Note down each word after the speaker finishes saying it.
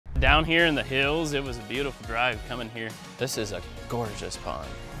Down here in the hills, it was a beautiful drive coming here. This is a gorgeous pond.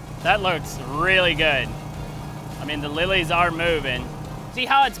 That looks really good. I mean, the lilies are moving. See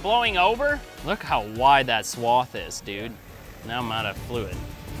how it's blowing over? Look how wide that swath is, dude. Now I'm out of fluid.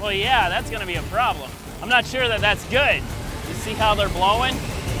 Well, yeah, that's gonna be a problem. I'm not sure that that's good. You see how they're blowing?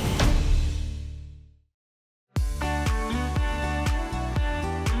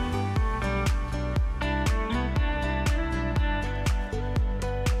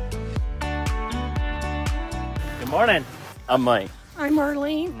 Good morning. I'm Mike. I'm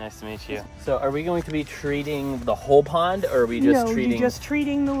Arlene. Nice to meet you. So are we going to be treating the whole pond, or are we just treating? No, you're just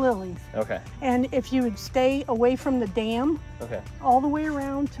treating the lilies. Okay. And if you would stay away from the dam, Okay. all the way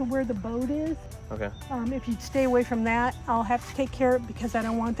around to where the boat is, Okay. if you'd stay away from that, I'll have to take care of it because I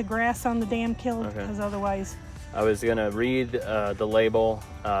don't want the grass on the dam killed, Okay. because otherwise. I was gonna read the label.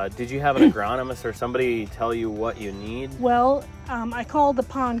 Did you have an agronomist or somebody tell you what you need? Well, I called the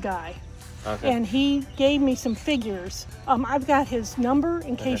pond guy. Okay. And he gave me some figures. I've got his number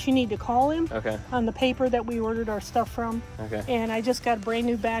in case you need to call him. Okay. On the paper that we ordered our stuff from. Okay. And I just got a brand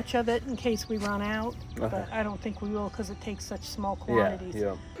new batch of it in case we run out. Okay. But I don't think we will because it takes such small quantities.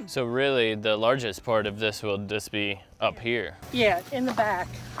 Yeah. So really, the largest part of this will just be up here. Yeah, in the back.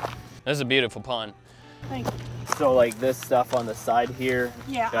 This is a beautiful pond. Thank you. So like this stuff on the side here.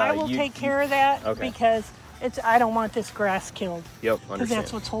 Yeah, I will take care of that because I don't want this grass killed. Yep, because understand.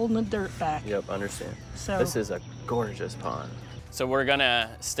 that's what's holding the dirt back. Yep, understand. So this is a gorgeous pond. So we're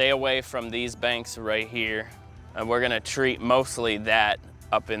gonna stay away from these banks right here, and we're gonna treat mostly that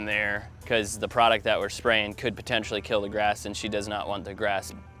up in there because the product that we're spraying could potentially kill the grass, and she does not want the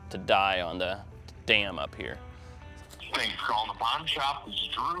grass to die on the dam up here. Thanks for calling the pond shop. This is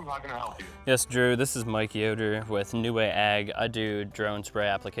Drew. How can I help you? Yes, Drew, this is Mike Yoder with NuWay Ag. I do drone spray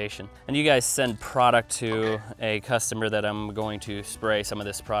application. And you guys send product to a customer that I'm going to spray some of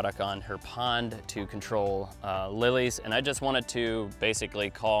this product on her pond to control lilies. And I just wanted to basically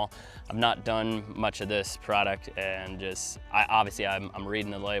call. I've not done much of this product, and obviously I'm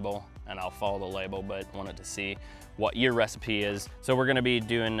reading the label and I'll follow the label, but wanted to see what your recipe is. So we're gonna be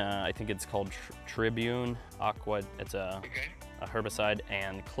doing, I think it's called Tribune Aqua. It's a herbicide,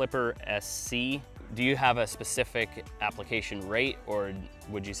 and Clipper SC. Do you have a specific application rate, or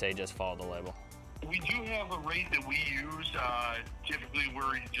would you say just follow the label? We do have a rate that we use. Typically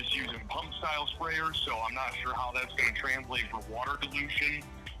we're just using pump style sprayers, so I'm not sure how that's gonna translate for water dilution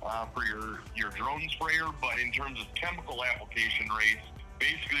for your drone sprayer, but in terms of chemical application rates,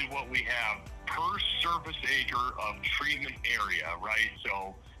 basically what we have per surface acre of treatment area, right?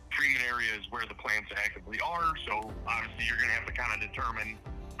 So treatment area is where the plants actively are. So obviously you're gonna have to kind of determine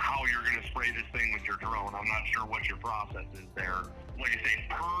how you're gonna spray this thing with your drone. I'm not sure what your process is there. Like I say,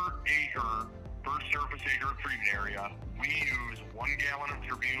 per surface acre of treatment area, we use 1 gallon of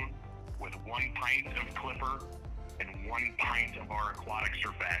Tribune with 1 pint of Clipper and 1 pint of our aquatic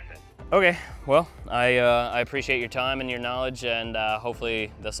surfactant. Okay, well, I appreciate your time and your knowledge, and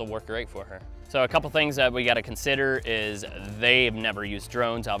hopefully this will work great for her. So a couple things that we gotta consider is they've never used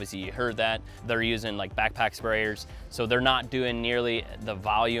drones. Obviously you heard that. They're using like backpack sprayers, so they're not doing nearly the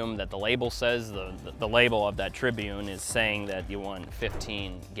volume that the label says. The label of that Tribune is saying that you want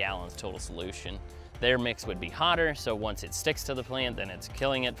 15 gallons total solution. Their mix would be hotter, so once it sticks to the plant, then it's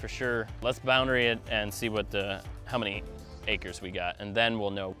killing it for sure. Let's boundary it and see how many acres we got, and then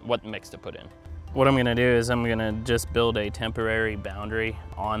we'll know what mix to put in. What I'm gonna do is I'm gonna just build a temporary boundary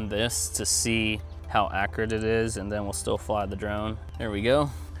on this to see how accurate it is, and then we'll still fly the drone. There we go.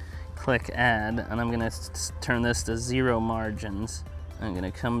 Click add, and I'm gonna turn this to 0 margins. I'm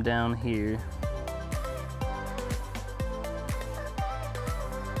gonna come down here.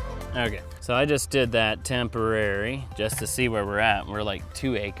 Okay, so I just did that temporary just to see where we're at. We're like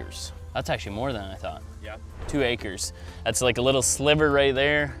 2 acres. That's actually more than I thought. Yeah. 2 acres. That's like a little sliver right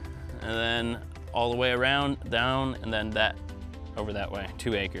there, and then all the way around, down, and then that over that way,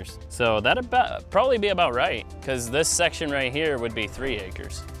 2 acres. So that'd probably be about right, because this section right here would be 3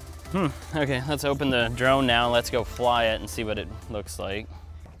 acres. Okay, let's open the drone now. Let's go fly it and see what it looks like.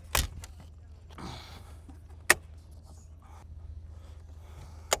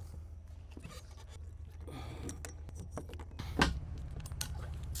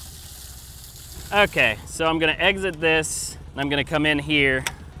 Okay, so I'm gonna exit this, and I'm gonna come in here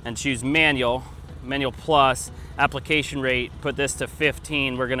and choose manual plus, application rate, put this to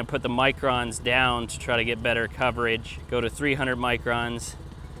 15. We're gonna put the microns down to try to get better coverage. Go to 300 microns.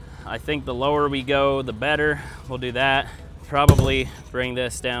 I think the lower we go, the better. We'll do that. Probably bring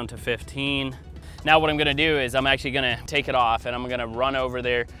this down to 15. Now what I'm gonna do is I'm actually gonna take it off, and I'm gonna run over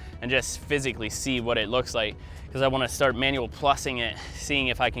there and just physically see what it looks like. because I want to start manual plussing it, seeing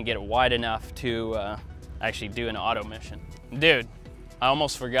if I can get it wide enough to actually do an auto mission. Dude, I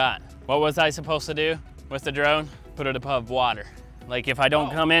almost forgot. What was I supposed to do with the drone? Put it above water. Like if I don't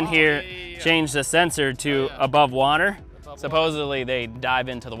come in here, change the sensor to above water, supposedly they dive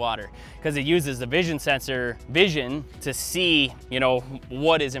into the water because it uses the vision sensor to see, you know,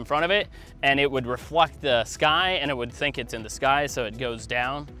 what is in front of it, and it would reflect the sky and it would think it's in the sky, so it goes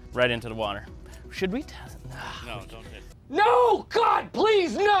down right into the water. Should we test? No, don't test. No, God,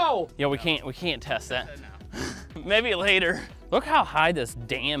 please, no! Yeah, we can't test that. Maybe later. Look how high this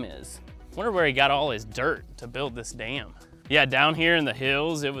dam is. Wonder where he got all his dirt to build this dam. Yeah, down here in the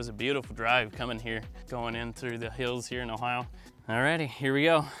hills, it was a beautiful drive coming here, going in through the hills here in Ohio. Alrighty, here we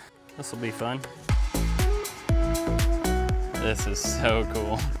go. This will be fun. This is so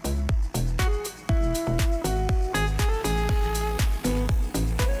cool.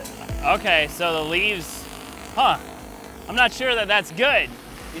 Okay, so the leaves, I'm not sure that that's good.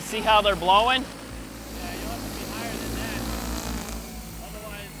 You see how they're blowing? Yeah, you'll have to be higher than that.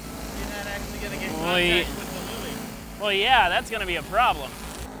 Otherwise, you're not actually gonna get contact with the lily. Well, yeah, that's gonna be a problem.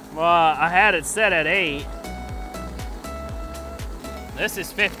 Well, I had it set at 8. This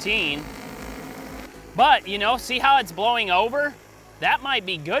is 15. But, you know, see how it's blowing over? That might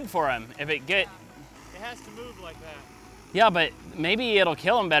be good for him if it get... It has to move like that. Yeah, but maybe it'll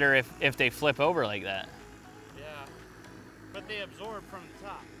kill him better if they flip over like that. Yeah, but they absorb from the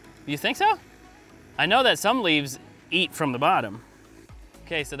top. You think so? I know that some leaves eat from the bottom.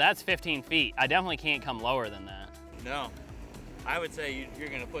 Okay, so that's 15 feet. I definitely can't come lower than that. No, I would say you're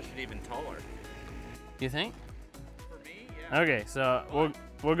gonna push it even taller. You think? For me, yeah. Okay, so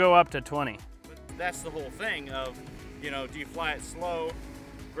we'll go up to 20. But that's the whole thing of, you know, do you fly it slow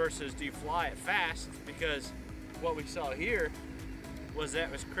versus do you fly it fast? Because what we saw here was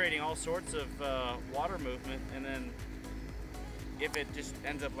that was creating all sorts of water movement, and then if it just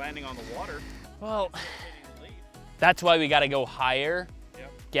ends up landing on the water, well, hitting the leaf. That's why we got to go higher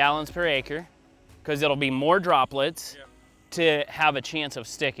gallons per acre, because it'll be more droplets to have a chance of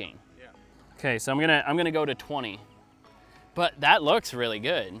sticking. Yeah. Okay, so I'm gonna go to 20, but that looks really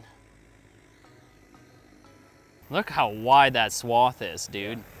good. Look how wide that swath is,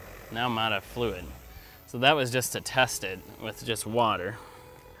 dude. Now I'm out of fluid. So that was just to test it with just water.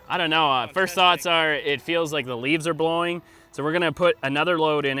 I don't know, first thoughts are it feels like the leaves are blowing. So we're gonna put another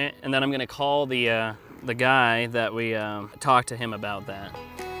load in it, and then I'm gonna call the guy that we talked to him about that.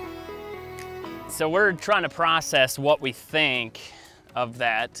 So we're trying to process what we think of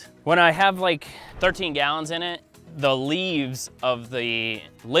that. When I have like 13 gallons in it, the leaves of the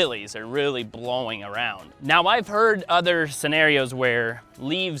lilies are really blowing around. Now I've heard other scenarios where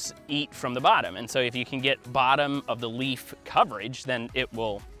leaves eat from the bottom, and so if you can get bottom of the leaf coverage, then it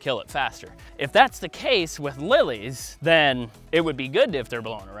will kill it faster. If that's the case with lilies, then it would be good if they're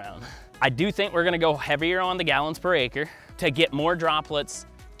blowing around. I do think we're gonna go heavier on the gallons per acre to get more droplets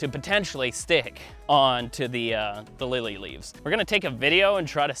to potentially stick onto the lily leaves. We're gonna take a video and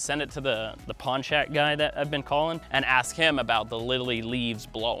try to send it to the pond shack guy that I've been calling and ask him about the lily leaves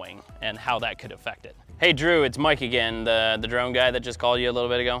blowing and how that could affect it. Hey Drew, it's Mike again, the drone guy that just called you a little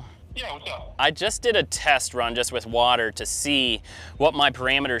bit ago. Yeah, what's up? I just did a test run just with water to see what my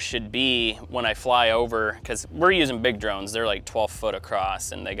parameters should be when I fly over, because we're using big drones. They're like 12 foot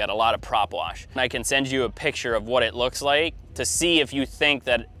across and they got a lot of prop wash. And I can send you a picture of what it looks like to see if you think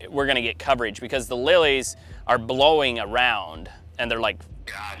that we're gonna get coverage, because the lilies are blowing around and they're like,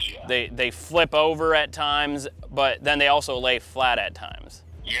 Gotcha. they flip over at times, but then they also lay flat at times.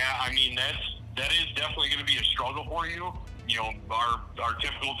 Yeah, I mean, that is definitely going to be a struggle for you. You know, our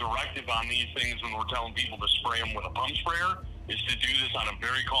typical directive on these things when we're telling people to spray them with a pump sprayer is to do this on a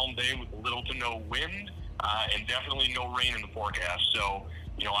very calm day with little to no wind and definitely no rain in the forecast. So,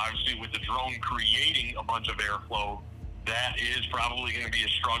 you know, obviously with the drone creating a bunch of airflow, that is probably going to be a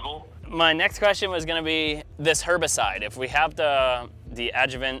struggle. My next question was going to be this herbicide. If we have the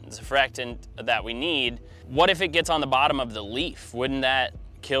adjuvant, surfactant that we need, what if it gets on the bottom of the leaf? Wouldn't that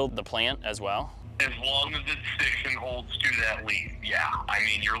kill the plant as well? As long as it sticks and holds to that leaf, yeah. I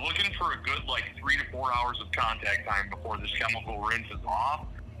mean, you're looking for a good like 3 to 4 hours of contact time before this chemical rinses off.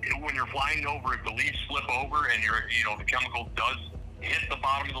 When you're flying over, if the leaves slip over and the chemical does hit the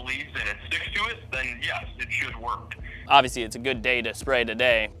bottom of the leaves and it sticks to it, then yes, it should work. Obviously, it's a good day to spray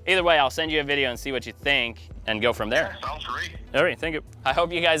today. Either way, I'll send you a video and see what you think and go from there. Yeah, sounds great. All right, thank you. I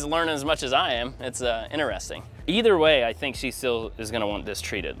hope you guys learn as much as I am. It's interesting. Either way, I think she still is gonna want this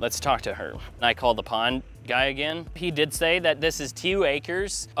treated. Let's talk to her. I called the pond guy again. He did say that this is 2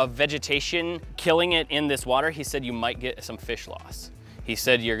 acres of vegetation killing it in this water. He said you might get some fish loss. He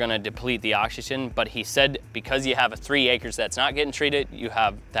said you're gonna deplete the oxygen, but he said because you have 3 acres that's not getting treated, you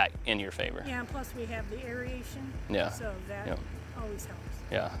have that in your favor. Yeah, and plus we have the aeration. Yeah. So that always helps.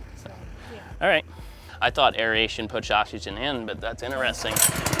 Yeah. So, yeah. All right. I thought aeration puts oxygen in, but that's interesting.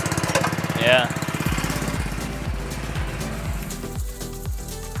 Yeah.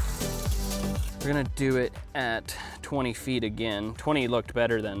 We're gonna do it at 20 feet again. 20 looked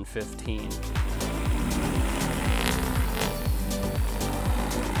better than 15.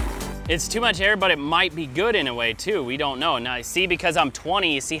 It's too much air, but it might be good in a way too. We don't know. Now, see, because I'm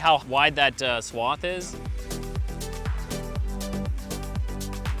 20, you see how wide that swath is?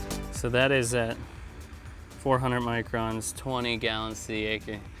 So that is at 400 microns, 20 gallons to the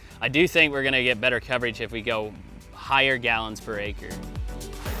acre. I do think we're gonna get better coverage if we go higher gallons per acre.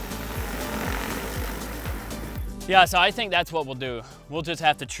 Yeah, so I think that's what we'll do. We'll just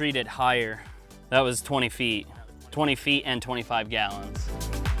have to treat it higher. That was 20 feet. 20 feet and 25 gallons.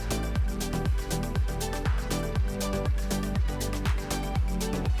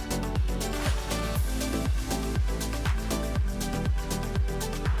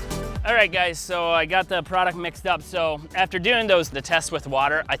 All right guys, so I got the product mixed up. So after doing the tests with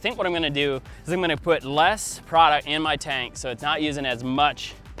water, I think what I'm gonna do is I'm gonna put less product in my tank so it's not using as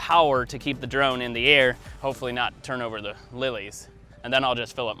much power to keep the drone in the air, hopefully not turn over the lilies. And then I'll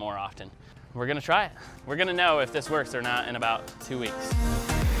just fill it more often. We're gonna try it. We're gonna know if this works or not in about 2 weeks.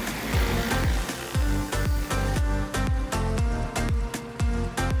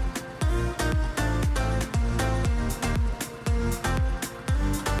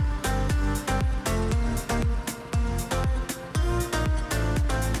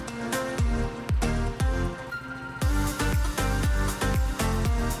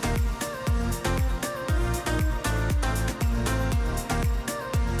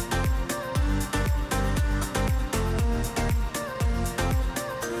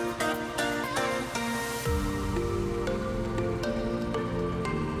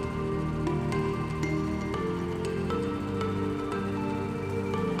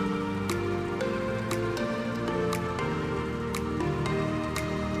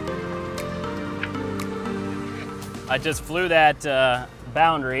 I just flew that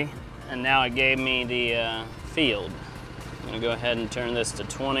boundary and now it gave me the field. I'm gonna go ahead and turn this to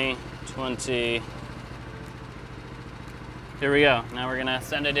 20, 20. Here we go. Now we're gonna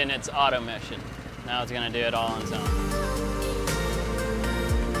send it in its auto mission. Now it's gonna do it all on its own.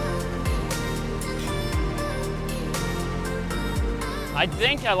 I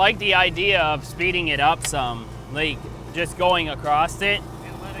think I like the idea of speeding it up some, like just going across it.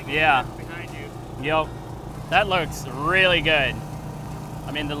 And letting it behind you. Yep. That looks really good.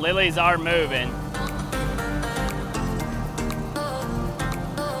 I mean, the lilies are moving.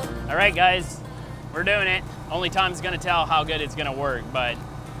 All right, guys, we're doing it. Only time's gonna tell how good it's gonna work, but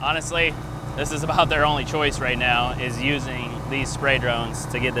honestly, this is about their only choice right now, is using these spray drones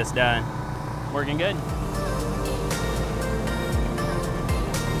to get this done. Working good.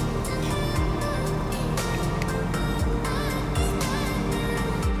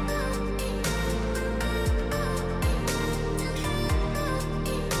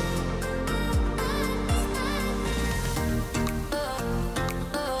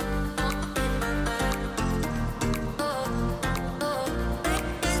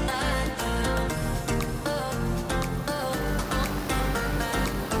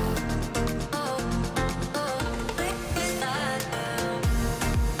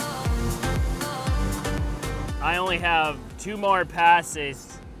 I only have 2 more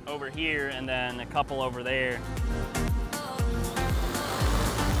passes over here and then a couple over there.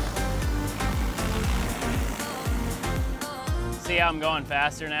 See how I'm going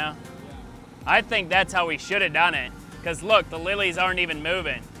faster now? I think that's how we should have done it. Because look, the lilies aren't even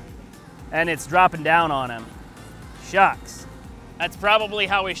moving. And it's dropping down on them. Shucks. That's probably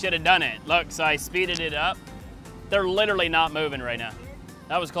how we should have done it. Look, so I speeded it up. They're literally not moving right now.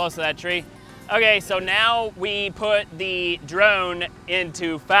 That was close to that tree. Okay, so now we put the drone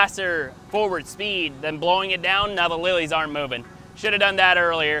into faster forward speed than blowing it down. Now the lilies aren't moving. Should have done that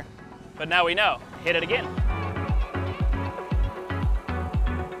earlier, but now we know. Hit it again.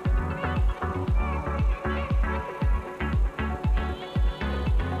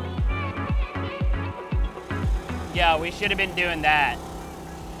 Yeah, we should have been doing that.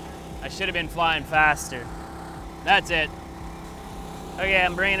 I should have been flying faster. That's it. Okay,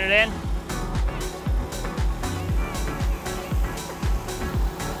 I'm bringing it in.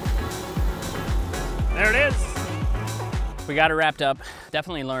 There it is. We got it wrapped up.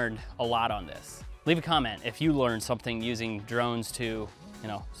 Definitely learned a lot on this. Leave a comment if you learned something using drones to you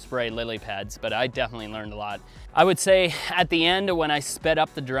know, spray lily pads, but I definitely learned a lot. I would say at the end when I sped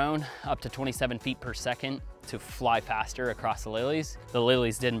up the drone up to 27 feet per second to fly faster across the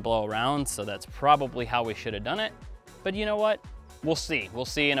lilies didn't blow around, so that's probably how we should have done it. But you know what? We'll see. We'll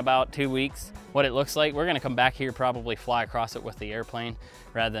see in about 2 weeks what it looks like. We're gonna come back here, probably fly across it with the airplane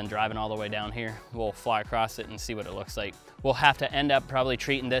rather than driving all the way down here. We'll fly across it and see what it looks like. We'll have to end up probably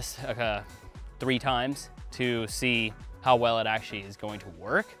treating this 3 times to see how well it actually is going to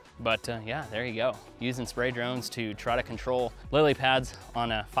work. But yeah, there you go. Using spray drones to try to control lily pads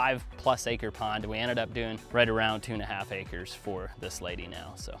on a 5+ acre pond. We ended up doing right around 2.5 acres for this lady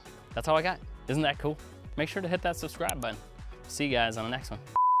now. So that's all I got. Isn't that cool? Make sure to hit that subscribe button. See you guys on the next one.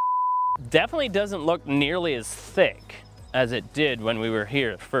 Definitely doesn't look nearly as thick as it did when we were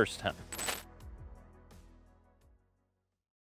here the first time.